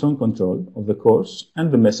a hands-on control of the course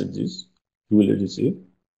and the messages you will receive.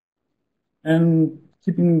 And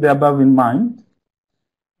keeping the above in mind,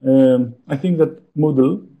 I think that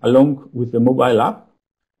Moodle, along with the mobile app,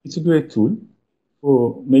 it's a great tool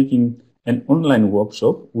for making an online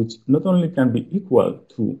workshop, which not only can be equal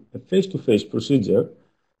to a face-to-face procedure,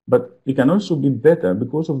 but it can also be better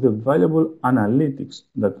because of the valuable analytics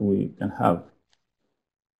that we can have.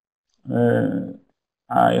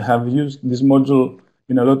 I have used this module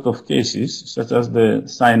in a lot of cases, such as the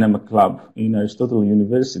Cinema Club in Aristotle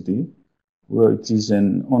University, where it is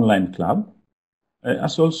an online club,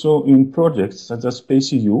 as also in projects such as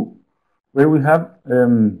SpaceEU, where we have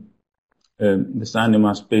the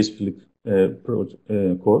Cinema Space Flick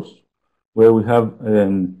course, where we have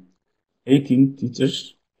 18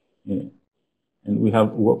 teachers, and we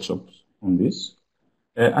have workshops on this.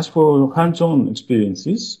 As for hands-on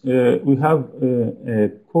experiences, we have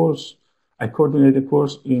a course, I coordinate a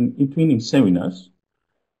course in e-twinning seminars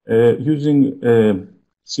using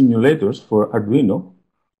simulators for Arduino,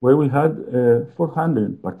 where we had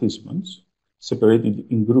 400 participants, separated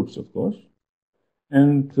in groups, of course.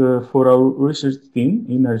 And for our research team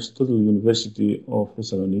in Aristotle University of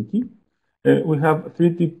Thessaloniki, we have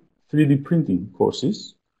 3D printing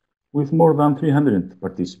courses with more than 300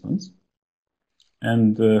 participants.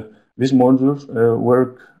 And these modules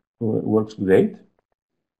works great.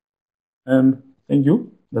 Thank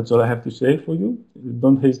you. That's all I have to say for you.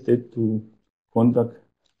 Don't hesitate to contact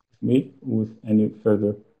me with any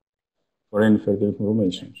further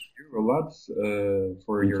information. Thank you a lot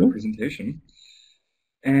for your presentation.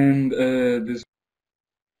 And this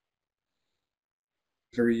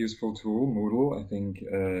very useful tool, Moodle, I think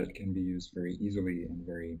it can be used very easily and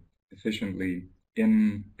very efficiently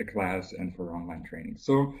in a class and for online training.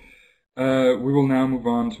 So we will now move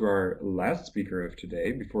on to our last speaker of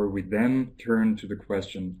today before we then turn to the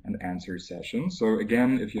question and answer session. So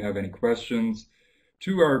again, if you have any questions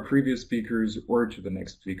to our previous speakers or to the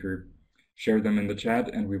next speaker, share them in the chat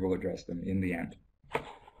and we will address them in the end.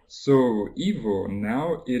 So Ivo,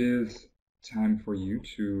 now it is time for you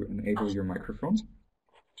to enable your microphones.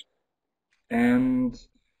 And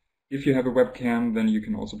if you have a webcam, then you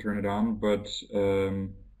can also turn it on, but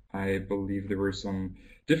I believe there were some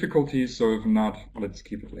difficulties, so if not, let's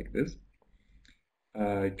keep it like this.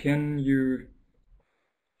 Can you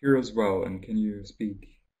hear us well, and can you speak?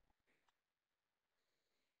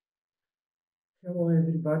 Hello,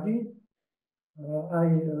 everybody.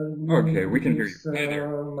 Okay, we can hear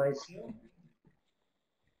you. Myself.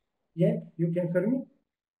 Yeah, you can hear me?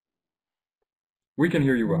 We can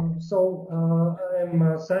hear you well. I'm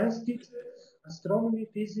a science teacher, astronomy,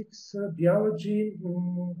 physics, biology,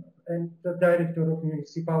 and the director of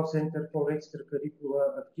Municipal Center for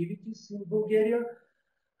Extracurricular Activities in Bulgaria.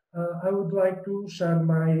 I would like to share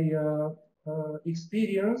my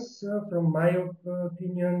experience from my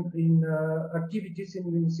opinion in activities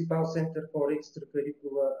in Municipal Center for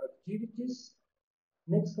Extracurricular Activities.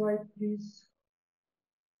 Next slide, please.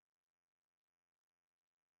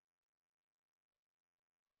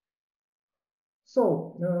 So,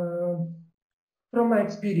 from my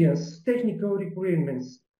experience, technical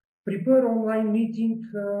requirements: prepare online meeting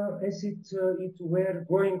as it were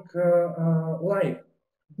going live.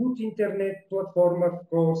 Good internet platform, of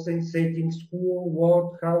course, and settings, who,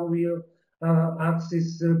 what, how will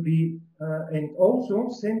access be, and also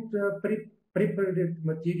send prepared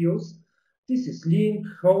materials This is link,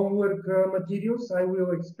 homework materials. I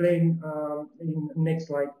will explain in next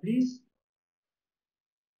slide, please.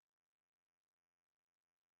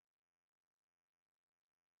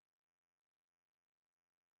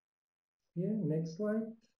 Yeah, next slide.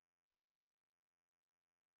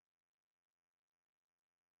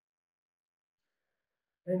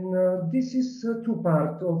 And this is two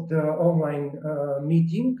parts of the online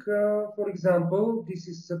meeting. For example, this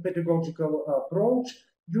is a pedagogical approach.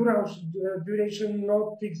 Duration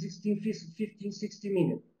not existing 15-60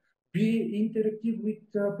 minutes. Be interactive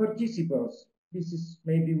with participants. This is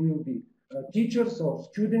maybe will be teachers or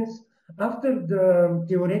students. After the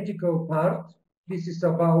theoretical part, this is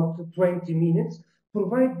about 20 minutes,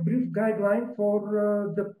 provide brief guideline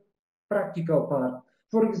for the practical part.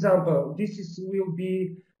 For example, will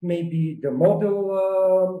be maybe the model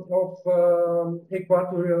of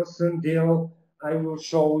equatorial sundial. I will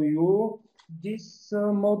show you this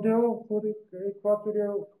model for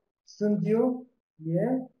equatorial sundial.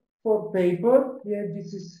 Yeah, for paper. Yeah,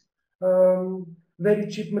 this is very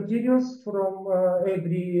cheap materials from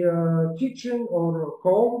every kitchen or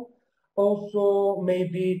home. Also,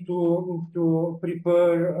 maybe to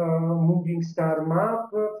prepare moving star map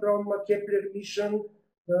from a Kepler mission,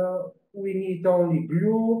 we need only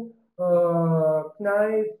glue,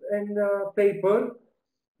 knife, and paper.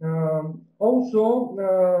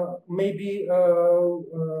 Also, maybe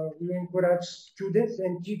we encourage students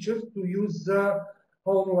and teachers to use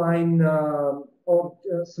online or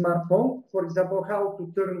smartphone. For example, how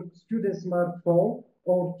to turn student smartphone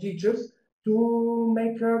or teachers to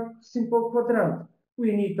make a simple quadrant.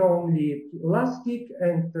 We need only elastic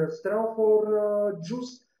and straw for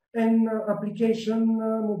juice and application,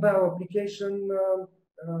 mobile application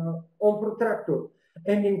on protractor,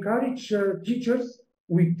 and encourage teachers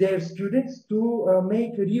with their students to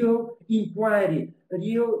make real inquiry,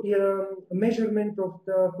 real measurement of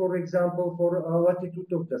the, for example, for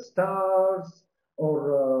latitude of the stars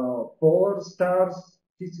or polar stars.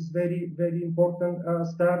 This is very, very important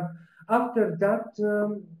star. After that,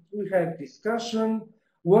 we have discussion,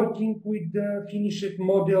 working with the finished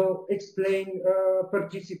model, explain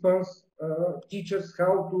participants, teachers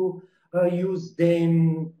how to use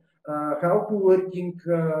them, how to working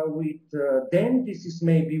with them. This is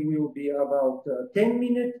maybe will be about 10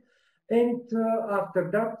 minutes. And after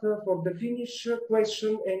that, for the finish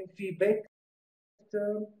question and feedback,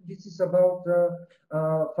 this is about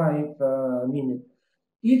 5 minutes.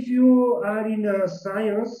 If you are in a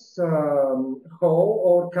science hall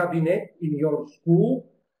or cabinet in your school,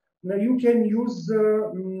 now you can use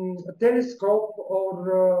a telescope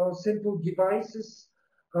or simple devices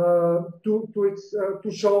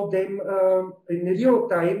to show them in real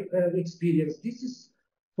time experience. This is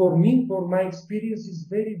for me, for my experience, is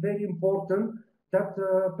very, very important that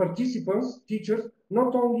participants, teachers,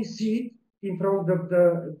 not only see it in front of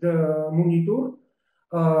the monitor,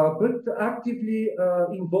 but actively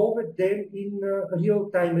involve them in real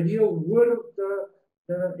time, real world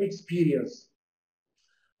experience.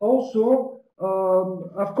 Also,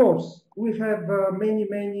 of course, we have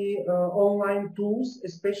many online tools,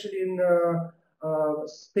 especially in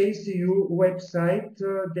SpaceEU website.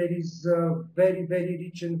 There is very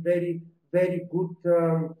rich and very good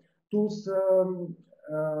tools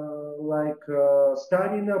like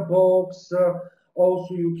Star in a Box.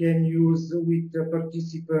 Also, you can use with the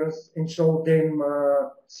participants and show them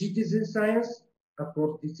citizen science. Of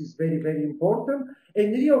course, this is very important.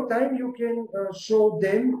 In real time, you can show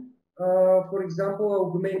them, for example,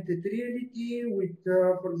 augmented reality with,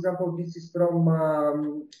 for example, this is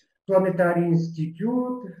from Planetary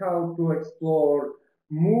Institute, how to explore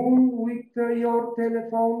moon with your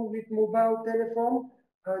telephone, with mobile telephone.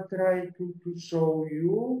 I'll try to show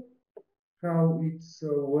you how it's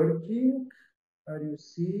working. Are you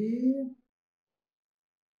see?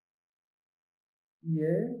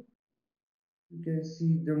 Yeah. You can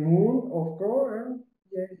see the moon, of course.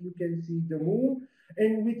 Yeah, you can see the moon.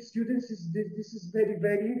 And with students, this is very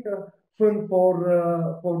fun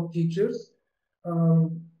for teachers.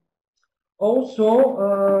 Also,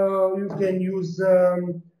 you can use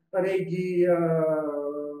ready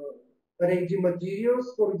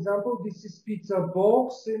materials. For example, this is pizza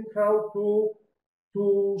box and how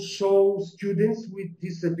to show students with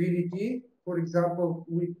disability. For example,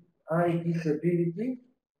 with eye disability.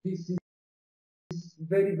 This is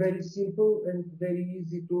very simple and very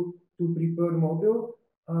easy to prepare model.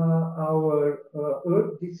 Our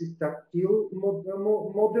Earth, this is tactile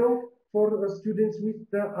model for students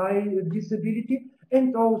with eye disability,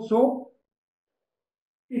 and also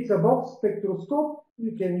it's a box spectroscope.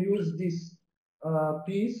 You can use this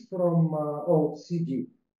piece from old CD.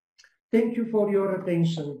 Thank you for your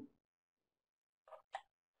attention.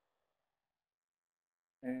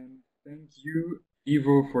 And thank you,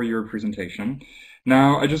 Ivo, for your presentation.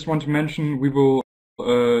 Now, I just want to mention we will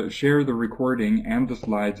share the recording and the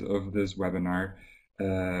slides of this webinar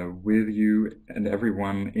with you and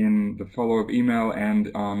everyone in the follow-up email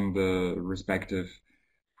and on the respective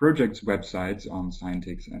projects websites on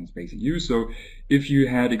Scientix and SpaceEU. So if you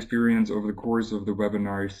had experience over the course of the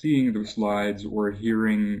webinar seeing the slides or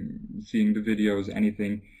seeing the videos,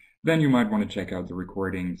 anything, then you might want to check out the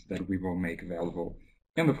recordings that we will make available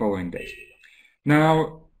in the following days.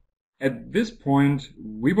 Now, at this point,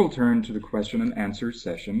 we will turn to the question and answer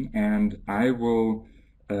session, and I will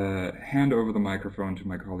hand over the microphone to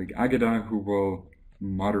my colleague Ageda, who will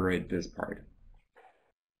moderate this part.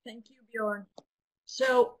 Thank you, Bjorn.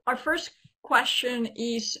 So our first question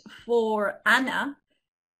is for Anna,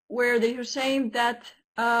 where they were saying that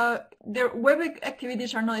their web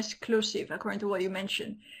activities are not exclusive, according to what you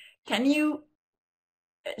mentioned. Can you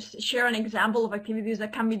share an example of activities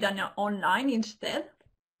that can be done online instead?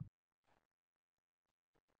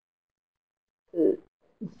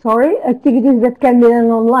 Sorry, activities that can be done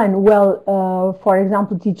online. Well, for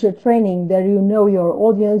example, teacher training. There you know your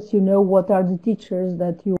audience, you know what are the teachers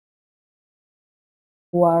that you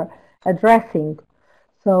are addressing.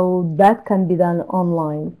 So that can be done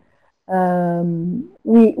online.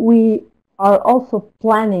 We are also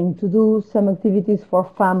planning to do some activities for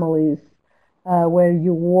families, where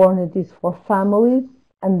you warn it is for families,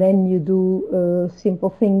 and then you do simple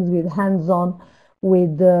things with hands-on,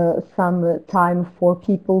 with some time for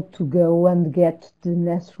people to go and get the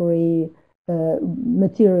necessary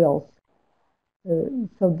materials.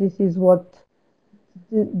 So this is what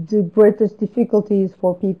the greatest difficulty is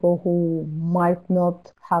for people who might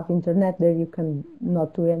not have internet. There you can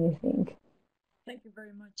not do anything. Thank you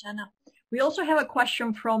very much, Anna. We also have a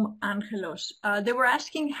question from Angelos. They were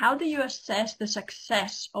asking, how do you assess the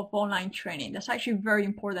success of online training? That's actually very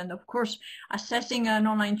important. Of course, assessing an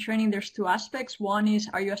online training, there's two aspects. One is,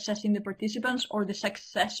 are you assessing the participants or the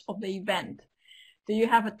success of the event? Do you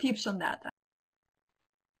have tips on that?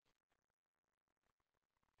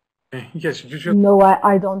 Yes, usually. No,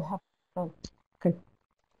 I don't have. Oh, okay.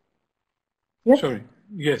 Yes. Sorry.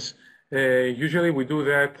 Yes. Usually we do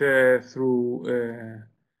that through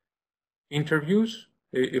interviews.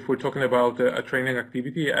 If we're talking about a training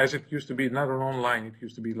activity, as it used to be, not an online, it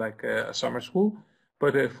used to be like a summer school,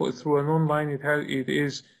 but through an online, it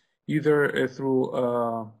is either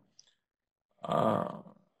through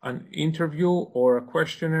an interview or a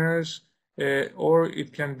questionnaires, or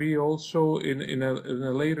it can be also in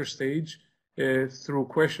a later stage through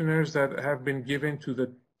questionnaires that have been given to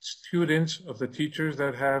the students of the teachers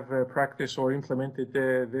that have practiced or implemented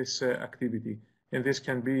this activity. And this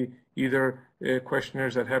can be either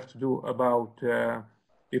questionnaires that have to do about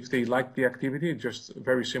if they like the activity, just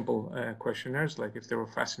very simple questionnaires, like if they were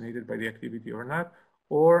fascinated by the activity or not,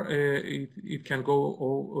 or it can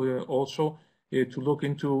go also to look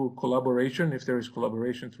into collaboration, if there is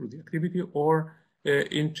collaboration through the activity, or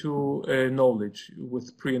into knowledge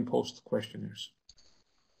with pre and post questionnaires.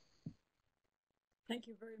 Thank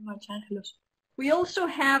you very much, Angelos. We also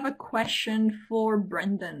have a question for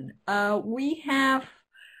Brendan.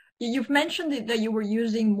 You've mentioned that you were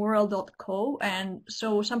using Mural.co, and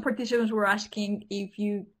so some participants were asking if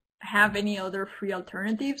you have any other free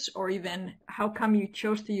alternatives, or even how come you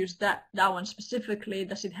chose to use that one specifically?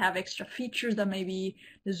 Does it have extra features that maybe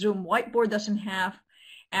the Zoom whiteboard doesn't have?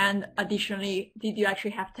 And additionally, did you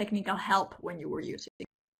actually have technical help when you were using it?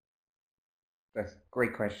 That's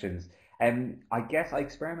great questions. I guess I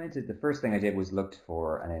experimented. The first thing I did was looked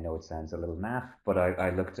for, and I know it sounds a little naff, but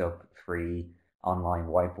I looked up free online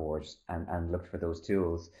whiteboards and looked for those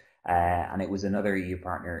tools. And it was another EU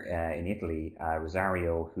partner in Italy,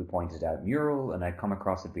 Rosario, who pointed out Mural, and I'd come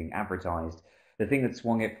across it being advertised. The thing that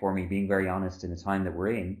swung it for me, being very honest, in the time that we're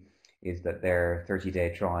in, is that their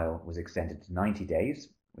 30-day trial was extended to 90 days,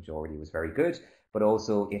 which already was very good, but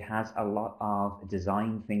also it has a lot of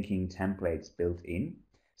design thinking templates built in,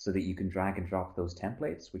 so that you can drag and drop those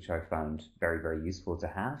templates, which I found very, very useful to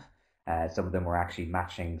have. Some of them were actually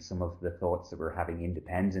matching some of the thoughts that we're having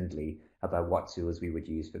independently about what tools we would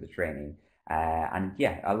use for the training. And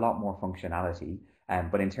yeah, a lot more functionality.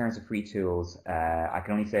 But in terms of free tools, I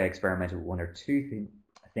can only say I experimented with one or two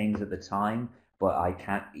things at the time, but I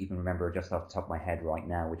can't even remember just off the top of my head right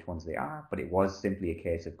now which ones they are. But it was simply a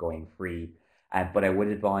case of going free. But I would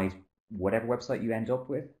advise whatever website you end up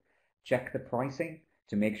with, check the pricing,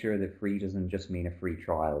 to make sure that free doesn't just mean a free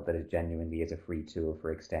trial, that it genuinely is a free tool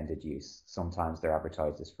for extended use. Sometimes they're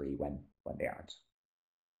advertised as free when they aren't.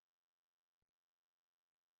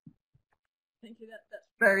 Thank you. That's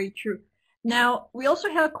very true. Now, we also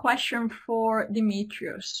have a question for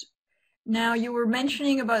Dimitrios. Now, you were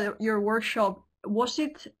mentioning about your workshop. Was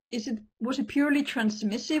it purely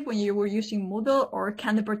transmissive when you were using Moodle, or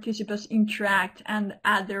can the participants interact and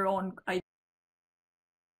add their own ideas?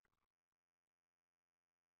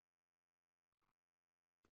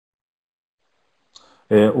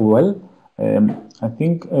 I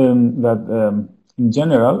think that in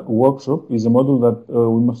general, a workshop is a model that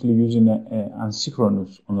we mostly use in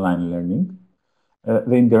asynchronous online learning.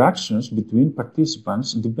 The interactions between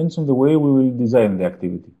participants depends on the way we will design the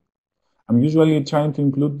activity. I'm usually trying to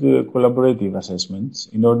include the collaborative assessments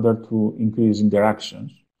in order to increase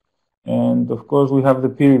interactions. And of course, we have the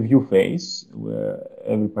peer review phase where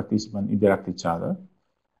every participant interacts each other.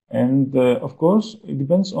 And of course, it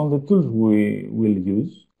depends on the tools we will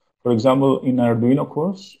use. For example, in Arduino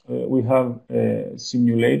course, we have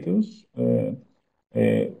simulators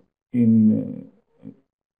in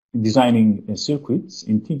designing circuits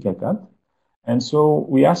in Tinkercad. And so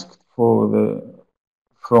we asked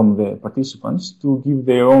from the participants to give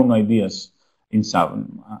their own ideas in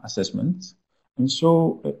some assessments. And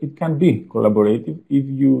so it can be collaborative if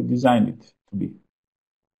you design it to be.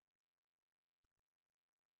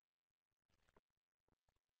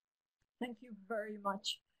 Thank you very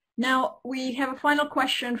much. Now, we have a final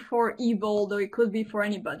question for Ivo, although it could be for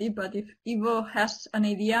anybody, but if Ivo has an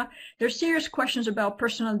idea, there's serious questions about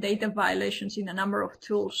personal data violations in a number of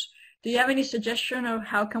tools. Do you have any suggestion of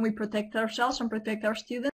how can we protect ourselves and protect our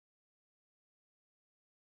students?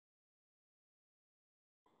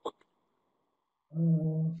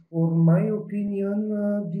 For my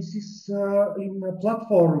opinion, this is in a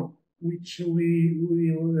platform which we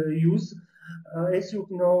will use. As you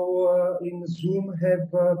know, in Zoom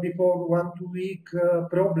have before 1-2 week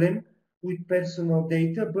problem with personal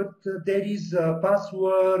data, but there is a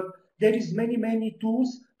password, there is many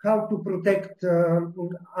tools how to protect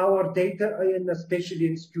our data, and especially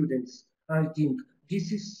in students. I think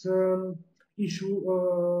this is issue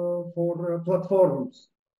for platforms.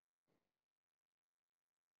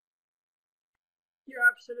 You're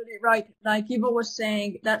absolutely right. Like Ivo was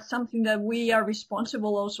saying, that's something that we are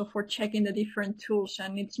responsible also for checking the different tools.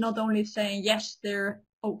 And it's not only saying, yes, they're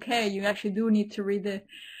okay. You actually do need to read the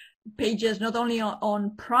pages, not only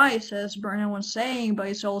on price, as Bernard was saying, but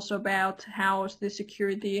it's also about how is the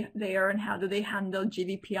security there and how do they handle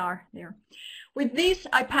GDPR there. With this,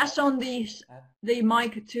 I pass on the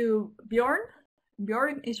mic to Bjorn.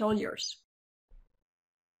 Bjorn, is all yours.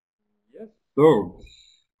 Yes. So,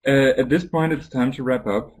 at this point, it's time to wrap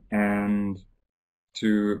up, and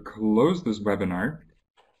to close this webinar,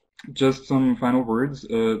 just some final words.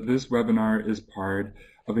 This webinar is part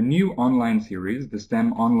of a new online series, the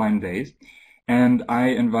STEM Online Days, and I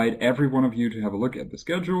invite every one of you to have a look at the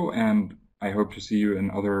schedule, and I hope to see you in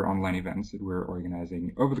other online events that we're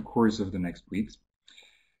organizing over the course of the next weeks.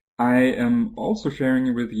 I am also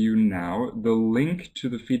sharing with you now the link to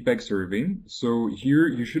the feedback survey. So here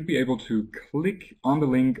you should be able to click on the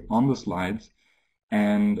link on the slides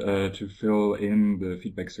and to fill in the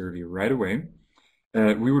feedback survey right away.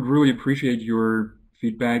 We would really appreciate your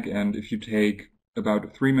feedback, and if you take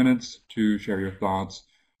about 3 minutes to share your thoughts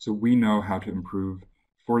so we know how to improve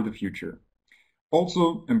for the future.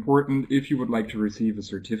 Also important, if you would like to receive a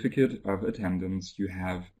certificate of attendance, you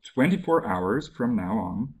have 24 hours from now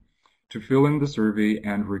on to fill in the survey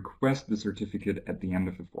and request the certificate at the end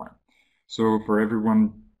of the form. So for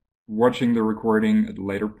everyone watching the recording at a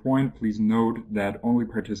later point, please note that only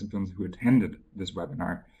participants who attended this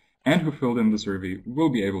webinar and who filled in the survey will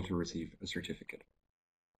be able to receive a certificate.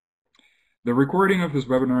 The recording of this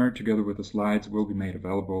webinar, together with the slides, will be made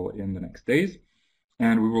available in the next days,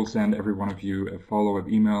 and we will send every one of you a follow-up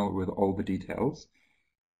email with all the details.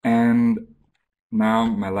 And now,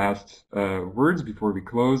 my last words before we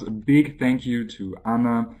close. A big thank you to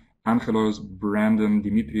Anna, Angelos, Brandon,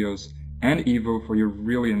 Dimitrios, and Ivo for your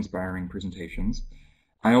really inspiring presentations.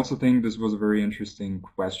 I also think this was a very interesting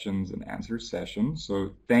questions and answers session,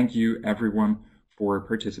 so thank you everyone for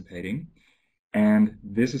participating. And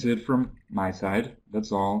this is it from my side.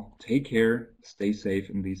 That's all. Take care, stay safe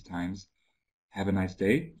in these times. Have a nice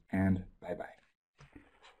day, and bye-bye.